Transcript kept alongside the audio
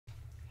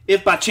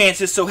If by chance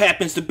this so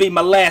happens to be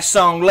my last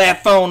song,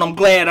 laugh on, I'm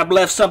glad I've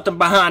left something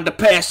behind to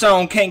pass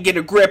on. Can't get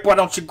a grip, why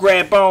don't you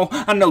grab on?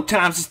 I know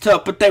times is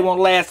tough, but they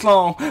won't last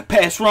long.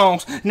 Past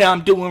wrongs, now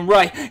I'm doing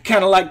right.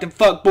 Kinda like them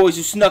fuckboys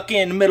who snuck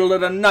in the middle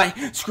of the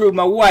night. Screwed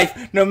my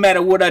wife, no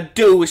matter what I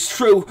do, it's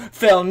true.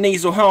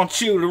 Felonies will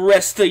haunt you the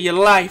rest of your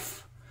life.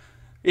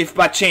 If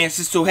by chance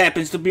this so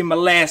happens to be my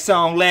last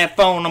song, laugh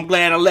on, I'm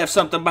glad I left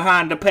something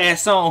behind to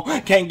pass on.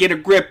 Can't get a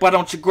grip, why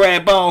don't you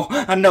grab on?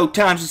 I know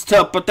times is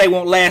tough, but they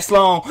won't last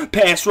long.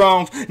 Past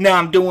wrongs, now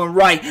I'm doing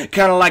right.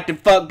 Kinda like the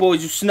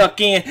fuckboys who snuck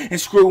in and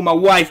screwed my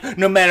wife.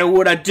 No matter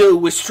what I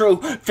do, it's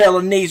true.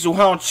 Felonies will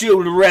haunt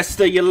you the rest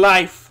of your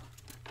life.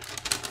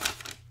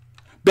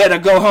 Better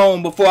go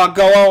home before I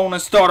go on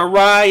and start a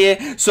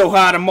riot. So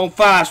hot I'm on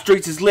fire,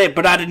 streets is lit,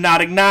 but I did not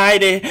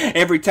ignite it.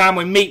 Every time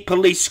we meet,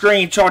 police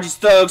scream, charges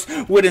thugs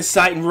with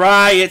inciting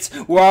riots.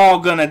 We're all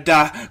gonna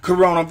die.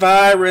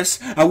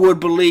 Coronavirus, I would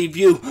believe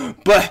you,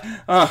 but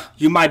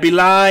you might be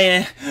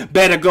lying.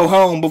 Better go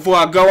home before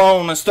I go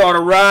on and start a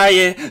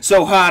riot.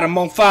 So hot I'm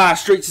on fire,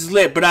 streets is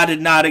lit, but I did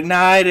not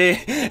ignite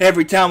it.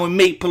 Every time we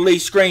meet,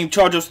 police scream,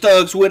 charges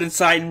thugs with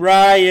inciting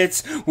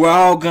riots. We're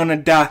all gonna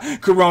die.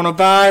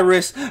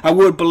 Coronavirus, I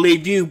would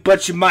believe you,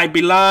 but you might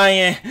be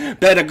lying.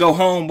 Better go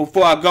home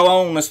before I go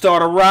on and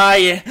start a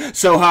riot.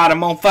 So hot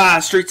I'm on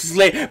fire, streets is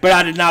lit, but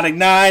I did not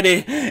ignite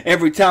it.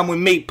 Every time we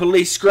meet,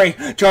 police scream,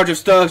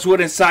 charges thugs with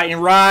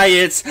inciting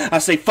riots. I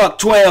say fuck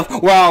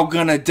 12, we're all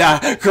gonna die.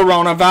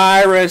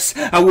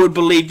 Coronavirus, I would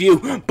believe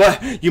you,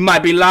 but you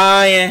might be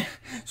lying.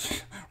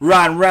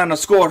 Riding around the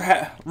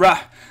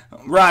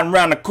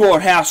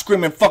courthouse,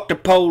 screaming fuck the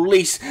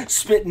police,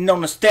 spitting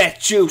on the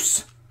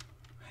statues.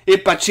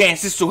 If by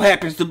chance this so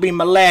happens to be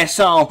my last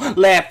song,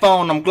 laugh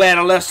on, I'm glad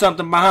I left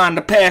something behind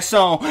to pass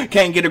on.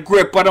 Can't get a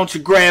grip, why don't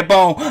you grab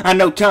on? I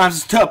know times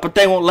is tough, but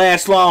they won't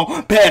last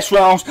long. Past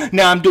wrongs,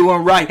 now I'm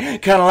doing right.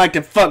 Kinda like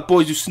the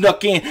fuckboys who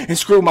snuck in and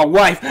screwed my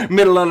wife,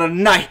 middle of the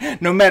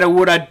night. No matter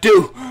what I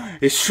do,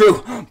 it's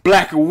true.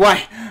 Black or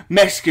white,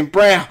 Mexican,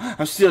 brown,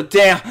 I'm still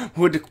down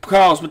with the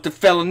cause, but the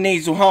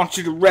felonies will haunt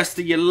you the rest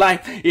of your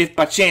life. If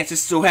by chance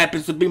this so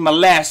happens to be my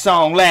last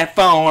song, laugh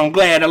on, I'm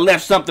glad I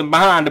left something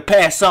behind to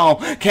pass on.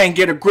 Can't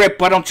get a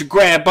grip, why don't you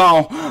grab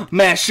on?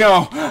 Mash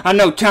on, I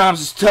know times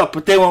is tough,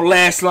 but they won't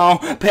last long.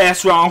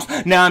 Past wrongs,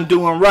 now I'm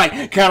doing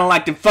right. Kinda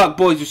like them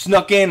fuckboys who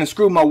snuck in and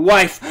screwed my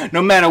wife.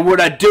 No matter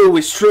what I do,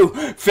 it's true.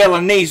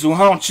 Felonies will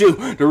haunt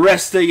you the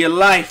rest of your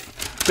life.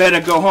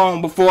 Better go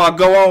home before I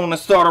go on and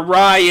start a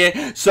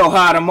riot. So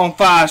hot I'm on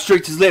fire,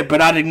 streets is lit,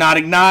 but I did not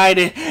ignite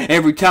it.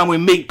 Every time we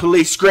meet,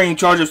 police scream,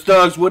 charges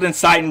thugs with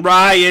inciting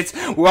riots.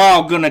 We're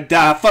all gonna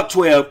die. Fuck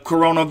 12,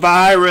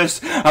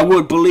 coronavirus. I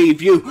would believe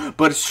you,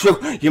 but it's true.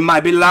 You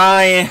might be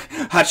lying.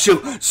 Hot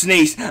shoe,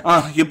 sneeze.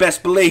 You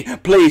best believe.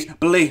 Please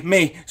believe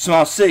me.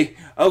 Small C,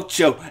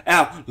 Ocho,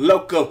 Al,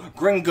 Loco,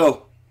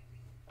 Gringo.